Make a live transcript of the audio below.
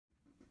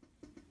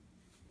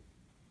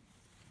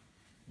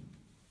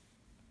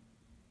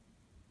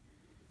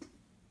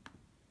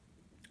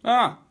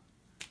Ah,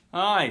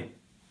 hi,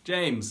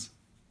 James.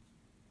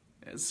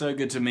 It's so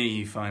good to meet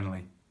you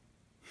finally.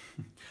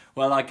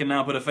 Well, I can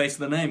now put a face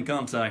to the name,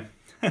 can't I?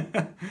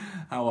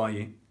 How are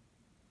you?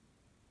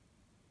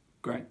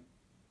 Great.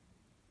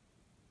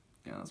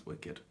 Yeah, that's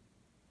wicked.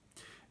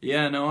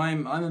 Yeah, no,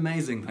 I'm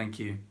amazing, thank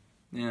you.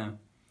 Yeah.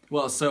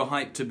 Well, so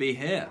hyped to be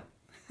here.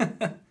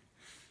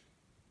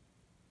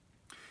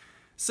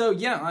 So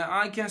yeah,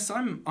 I guess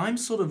I'm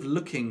sort of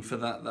looking for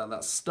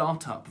that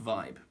startup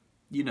vibe.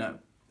 You know,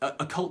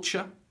 a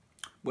culture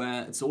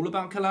where it's all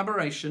about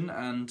collaboration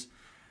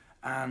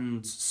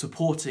and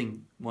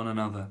supporting one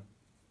another.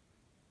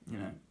 You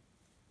know,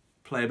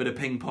 play a bit of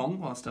ping pong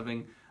whilst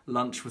having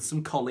lunch with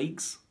some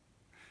colleagues.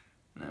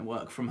 You know,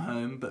 work from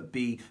home, but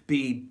be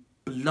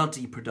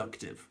bloody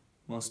productive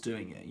whilst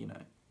doing it. You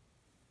know.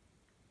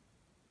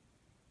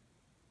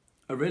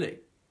 Oh really?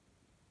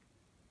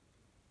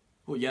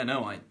 Well, yeah,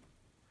 no, I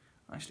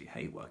actually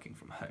hate working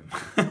from home.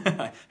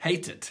 I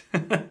hate it.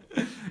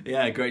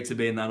 Yeah, great to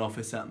be in that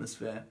office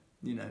atmosphere.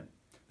 You know,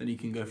 then you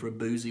can go for a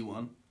boozy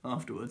one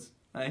afterwards.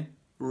 Eh?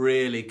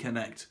 Really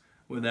connect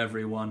with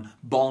everyone.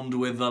 Bond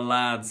with the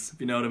lads, if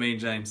you know what I mean,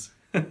 James.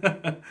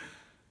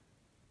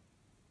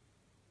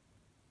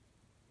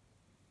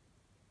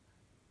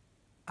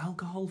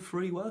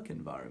 Alcohol-free work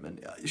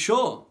environment.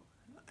 Sure.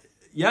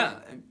 Yeah.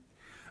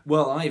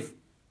 Well, I've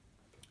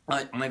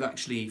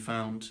actually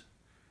found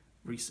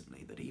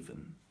recently that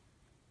even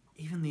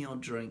the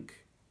odd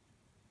drink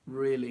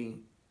really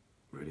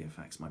really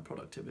affects my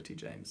productivity,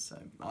 James. So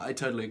I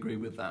totally agree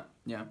with that.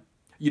 Yeah.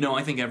 You know,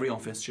 I think every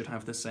office should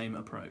have the same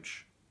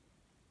approach.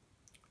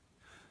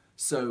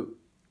 So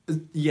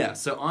yeah,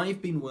 so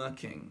I've been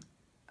working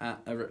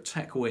at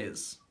Tech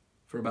Whiz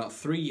for about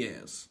 3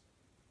 years,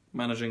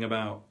 managing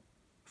about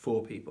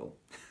 4 people.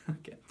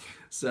 Okay.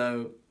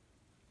 So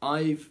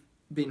I've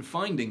been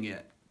finding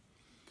it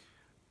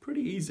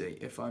pretty easy,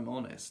 if I'm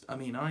honest. I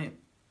mean, I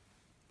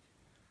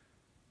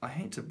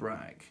hate to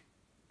brag,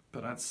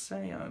 but I'd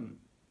say I'm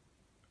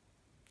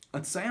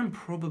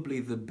probably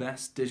the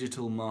best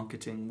digital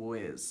marketing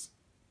whiz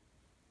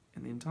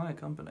in the entire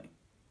company.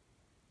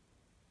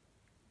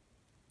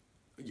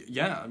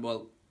 Yeah,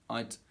 well,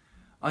 I'd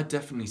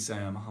definitely say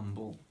I'm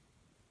humble.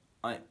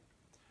 I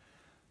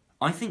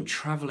I think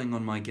traveling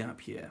on my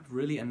gap year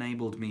really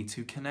enabled me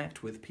to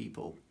connect with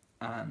people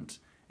and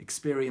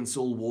experience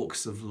all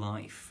walks of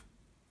life.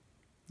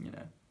 You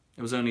know,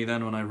 it was only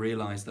then when I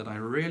realized that I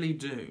really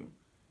do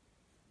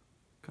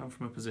come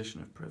from a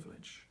position of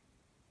privilege.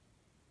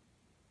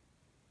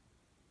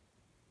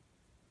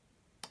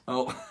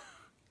 Oh,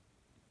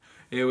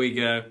 here we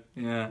go.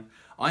 Yeah.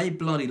 I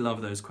bloody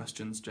love those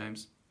questions,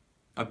 James.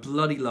 I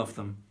bloody love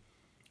them.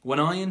 When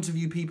I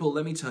interview people,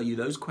 let me tell you,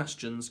 those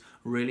questions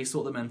really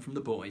sort the men from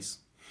the boys.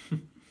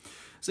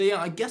 So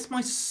yeah, I guess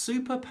my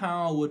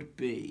superpower would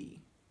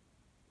be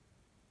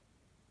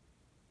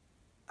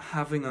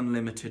having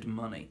unlimited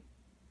money.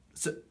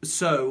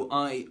 So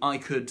I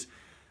could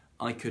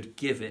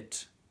give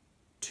it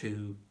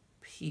to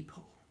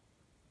people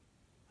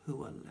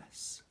who are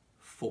less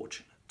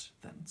fortunate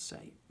than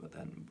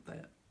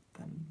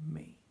than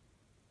me.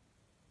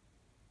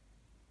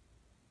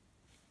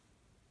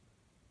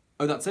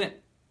 Oh, that's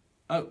it.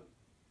 Oh,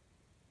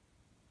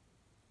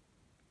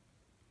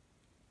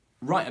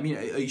 right. I mean,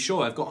 are you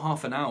sure? I've got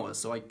half an hour,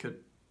 so I could.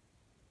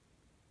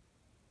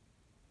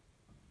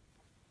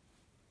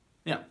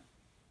 Yeah.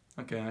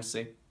 Okay, I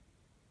see.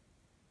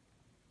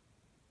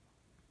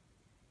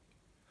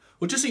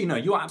 Well, just so you know,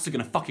 you're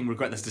absolutely gonna fucking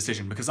regret this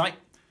decision because I.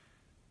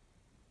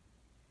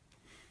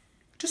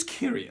 Just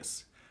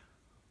curious.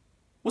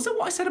 Was that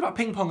what I said about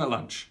ping pong at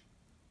lunch?